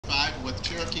with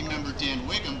Cherokee member Dan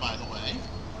Wiggum, by the way.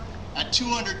 At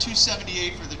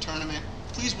 200-278 for the tournament,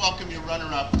 please welcome your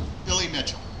runner-up, Billy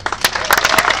Mitchell.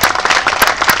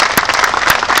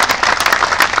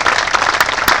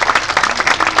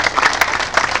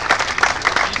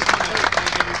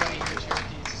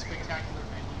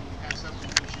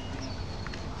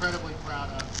 Incredibly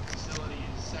proud of. The facility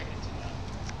is second to none,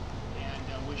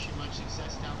 and wish you much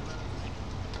success down the road.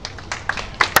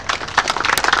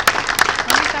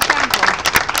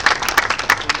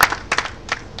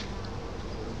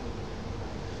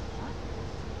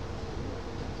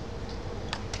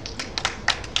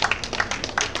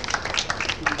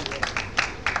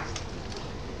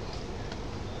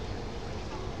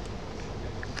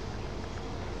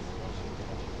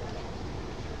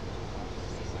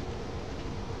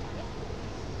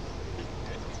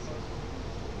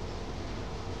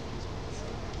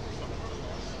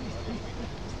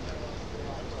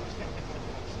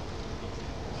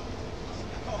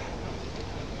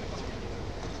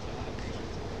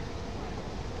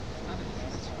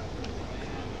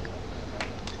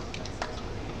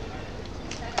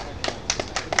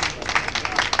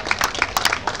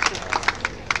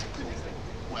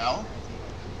 Well,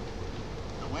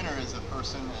 the winner is a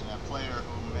person and a player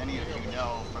who many of you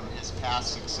know from his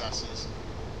past successes,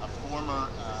 a former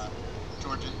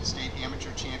Georgia State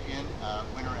Amateur Champion,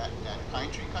 winner at Pine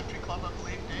Tree Country Club, I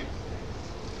believe, Dave.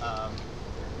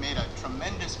 Made a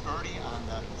tremendous birdie on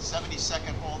the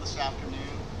 72nd hole this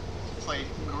afternoon, played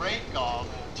great golf,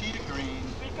 tee to green,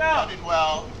 putted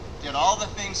well, did all the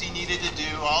things he needed to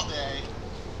do all day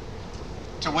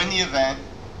to win the event.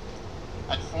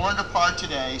 At 4 under par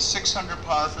today, 6 under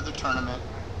par for the tournament.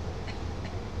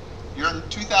 Your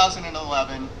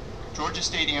 2011 Georgia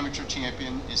State Amateur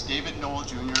Champion is David Noel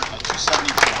Jr. at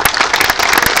 274.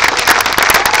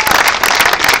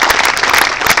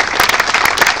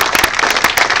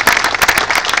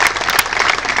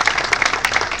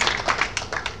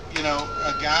 You know,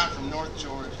 a guy from North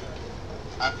Georgia,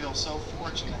 I feel so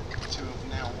fortunate to have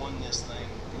now won this thing,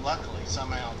 luckily,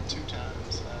 somehow, 2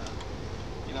 times.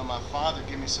 You know, my father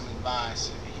gave me some advice.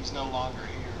 He's no longer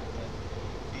here, but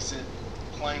he said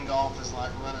playing golf is like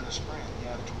running a sprint. You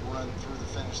have to run through the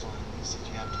finish line. He said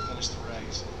you have to finish the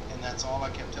race, and that's all I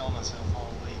kept telling myself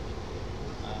all week.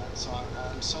 So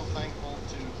I'm so thankful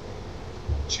to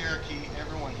Cherokee,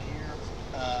 everyone here.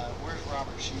 Where's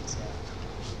Robert Sheets at?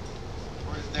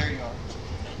 There you are.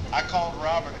 I called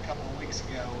Robert a couple of weeks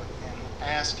ago and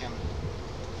asked him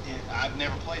I've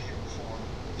never played here before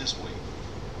this week.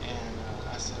 And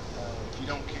I said, if you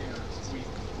don't care,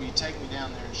 will you take me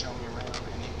down there and show me around?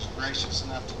 And he was gracious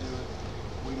enough to do it.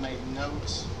 We made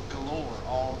notes galore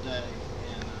all day,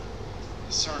 and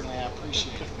certainly I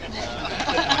appreciate it.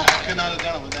 I could not have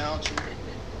done it without you.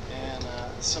 And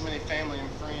so many family and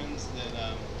friends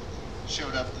that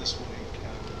showed up this week.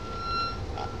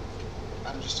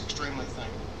 I'm just extremely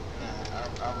thankful.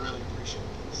 I really appreciate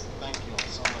this. Thank you all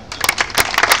so much.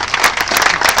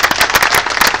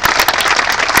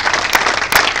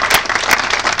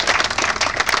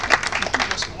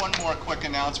 One more quick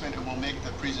announcement and we'll make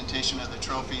the presentation of the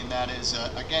trophy, and that is,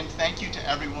 again, thank you to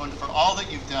everyone for all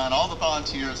that you've done, all the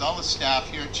volunteers, all the staff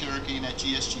here at Cherokee and at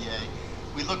GSGA.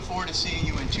 We look forward to seeing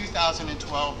you in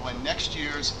 2012 when next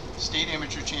year's State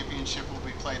Amateur Championship will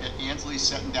be played at Ansley's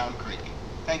Setting Down Creek.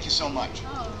 Thank you so much.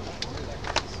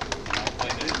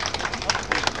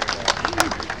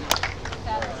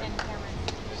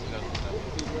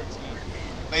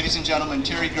 Ladies and gentlemen,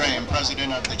 Terry Graham,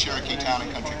 President of the Cherokee Town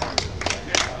and Country Club.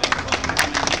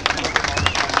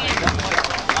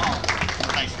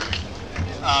 Thanks, Terry.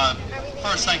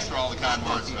 First, thanks for all the kind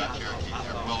words about Cherokee.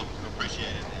 They're well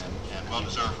appreciated and well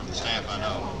deserved from the staff, I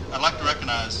know. I'd like to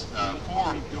recognize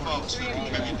 4 folks who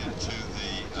contributed to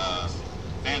the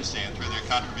bandstand through their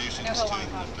contributions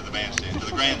to the bandstand, to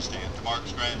the grandstand, to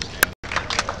Mark's grandstand.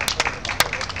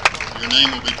 Your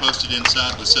name will be posted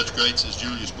inside with such greats as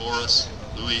Julius Boris,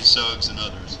 Louise Suggs, and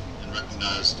others, and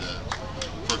recognized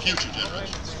for future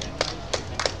generations.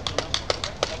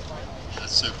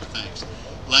 That's super, thanks.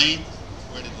 Lane,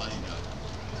 where did Lane go?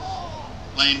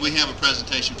 Lane, we have a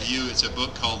presentation for you. It's a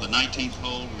book called The 19th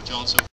Hole, which also